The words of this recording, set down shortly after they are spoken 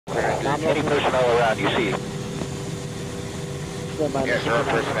Any personnel around you see? Yes, there are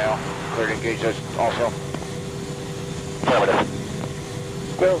personnel. Clear to engage us also. Affirmative.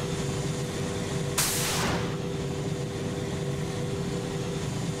 Go.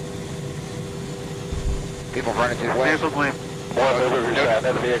 People running to the west. More movers,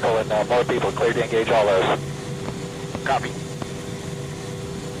 another vehicle, and more people cleared to engage all those. Copy.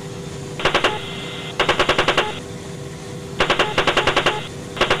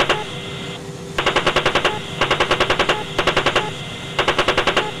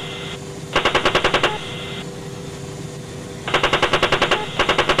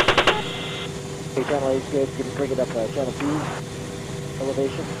 Okay, channel A is good. Can you bring it up channel B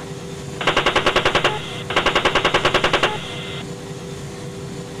elevation?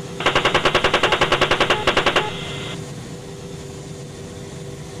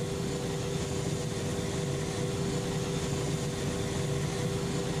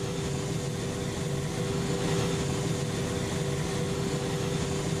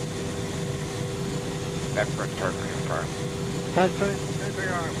 That front target confirmed. That's right. Big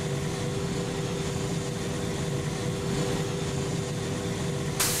arm.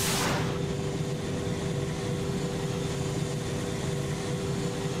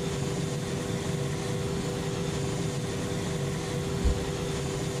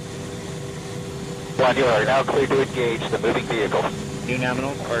 One, you are now cleared to engage the moving vehicle. New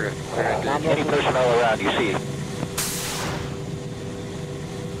nominal. Clear to engage. Any personnel around you see?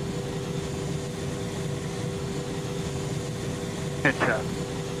 Headshot.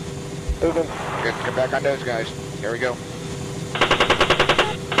 Moving. Good, come back on those guys. Here we go.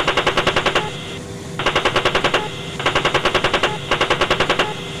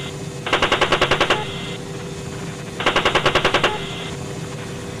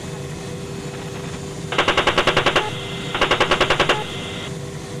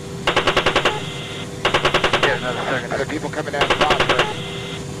 Other people coming down the phosphorus.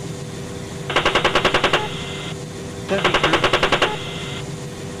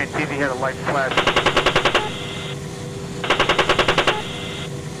 And see if he had a light flash.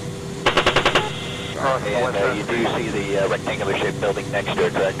 And you do see the rectangular shaped building next to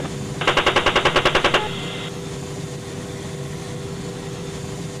it, correct?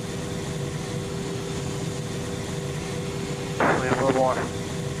 We have a little more.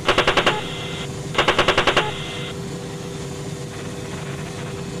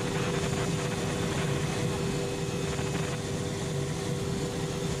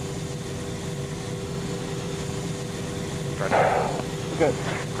 Good.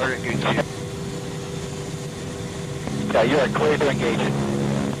 Clear to engage. Yeah, you are clear to engage it.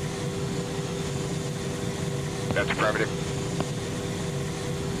 That's affirmative.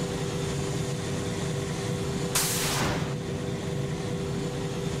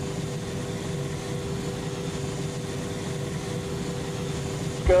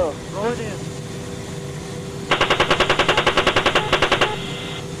 Go. Roll it in.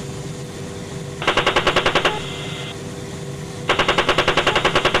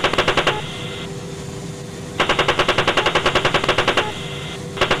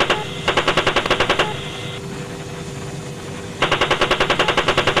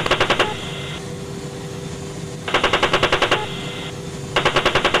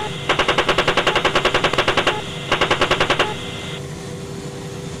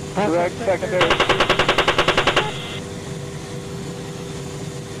 Direct secondary.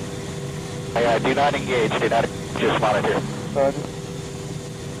 Do not engage, do not just monitor. Sergeant.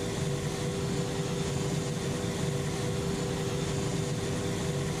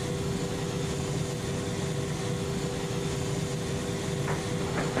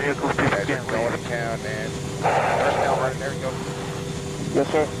 Vehicles, Guys people are can't going leave. to town, man. Personnel running there. Go. Yes,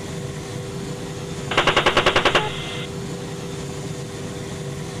 sir.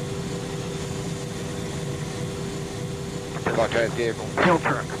 Contact vehicle. Kill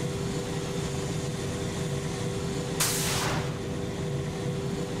truck.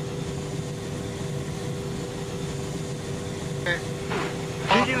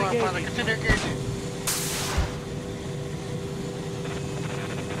 Continue engaging.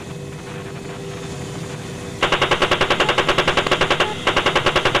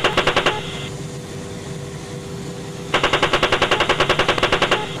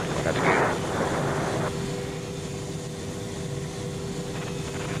 That's good.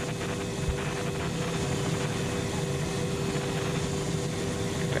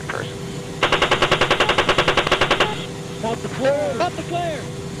 That person. Stop the flare! Stop the flare!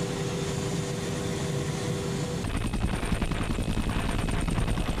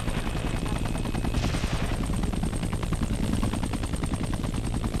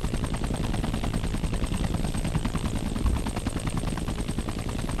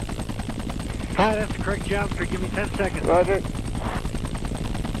 Hi, that's the correct geometry. Give me 10 seconds. Roger.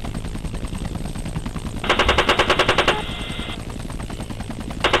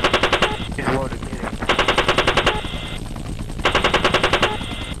 He's loaded. Get him.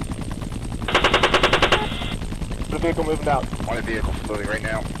 The vehicle moving out. One of the vehicles loading right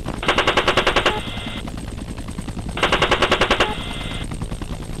now.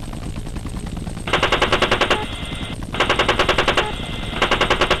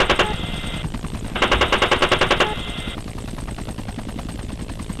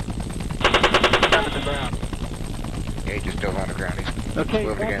 Down to the ground. Yeah, he just dove on the ground. He's Okay,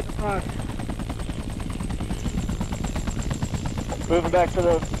 moving again. Moving back to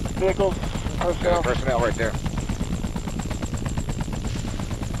the vehicles. There's Personnel. personnel right there.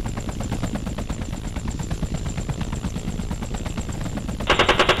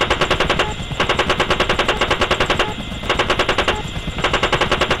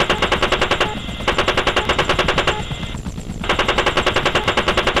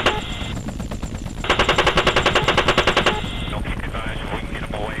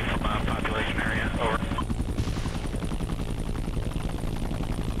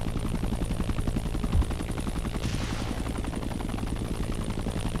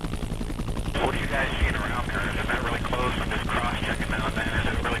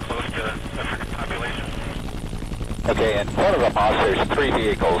 Okay, in front of the boss, there's 3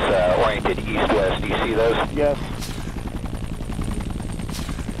 vehicles oriented east-west. Do you see those? Yes.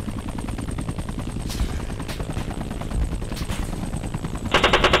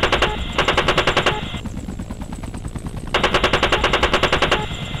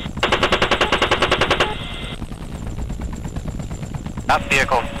 Up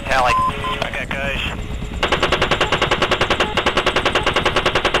vehicle, tally. Okay, guys.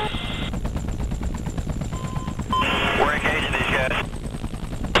 We're engaging these guys.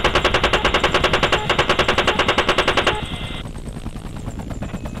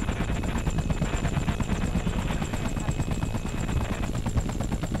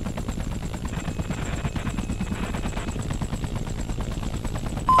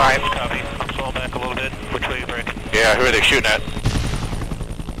 Alright, copy. I'm slowing back a little bit. Which way you break? Yeah, who are they shooting at?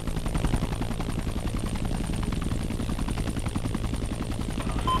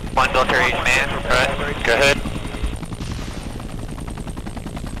 One military each man, right? Go ahead.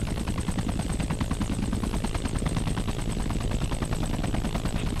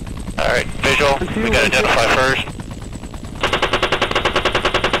 Alright, visual, we gotta identify first.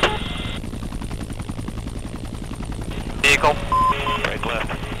 Vehicle. Break left.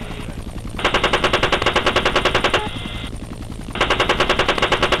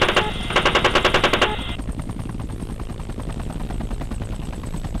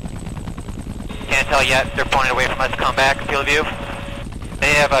 Can't tell yet. They're pointing away from us. Come back. Field view.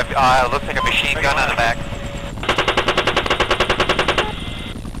 They have a looks like a machine gun on the back.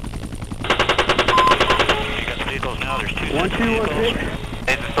 You got the vehicles now. There's 2 1, 2, 1, 6.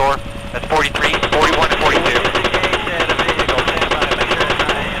 in the store. That's 43, 41, and 42.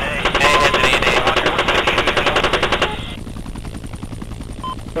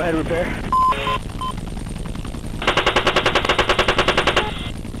 Go ahead, repair.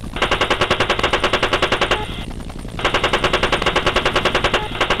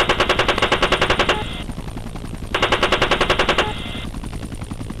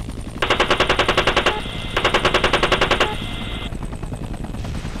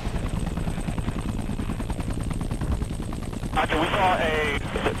 Roger, we saw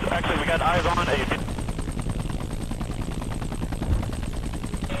actually we got eyes on a...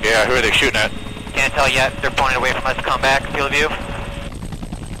 Yeah, who are they shooting at? Can't tell yet. They're pointing away from us. Come back. Field view.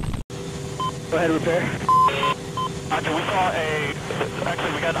 Go ahead, repair. Roger, we saw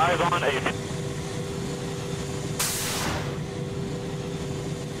actually we got eyes on a...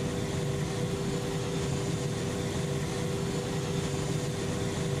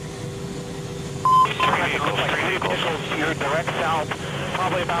 Three vehicles, you're direct south,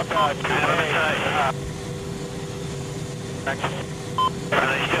 probably about 2A. Are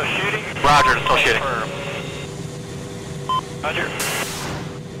they still shooting? Roger, they're still shooting. Roger.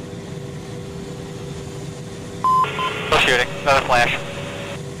 Still shooting, another flash.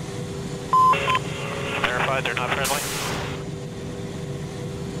 Verified they're not friendly?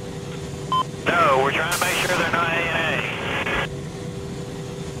 No, we're trying to make sure they're not A&A.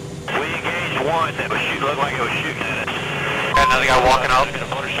 We engaged one that was looked like it was shooting at us. Got another guy walking up. Got a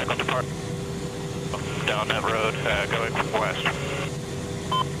motorcycle depart down that road, going west.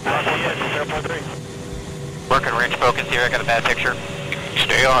 Working range focus here, I got a bad picture.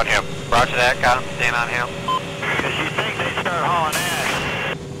 Stay on him. Roger that, got him, staying on him. Because you think they'd start hauling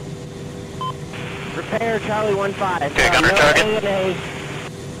ass. Repair Charlie 1-5. Okay, gunner no target. A&A.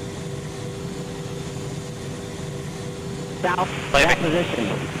 South, Landing. that position.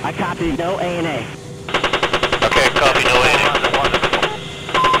 I copy, no A&A. Okay, copy, no A.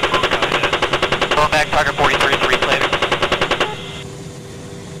 Going back, target 43, 3 later.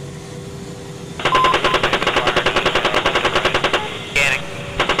 Scanning.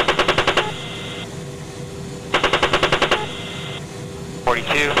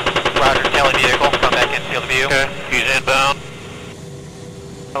 42, roger, tele vehicle, come back in, field of view. Okay, he's inbound.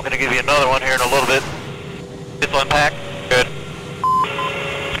 I'm gonna give you another one here in a little bit. Missile impact. Good.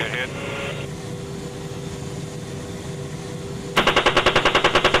 Good hit.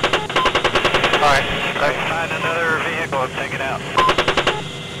 Alright, find another vehicle and take it out.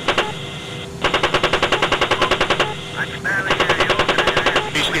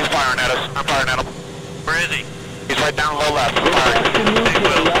 He's firing at us. I'm firing at him. Where is he? He's right down low left. I'm firing.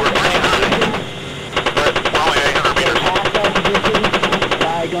 We're pushing on it. We're only 800 meters.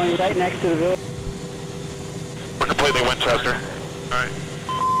 Going right next to the village. We're completely Winchester. Alright.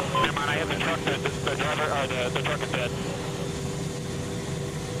 Never mind, I have the truck, the driver, or the truck is dead.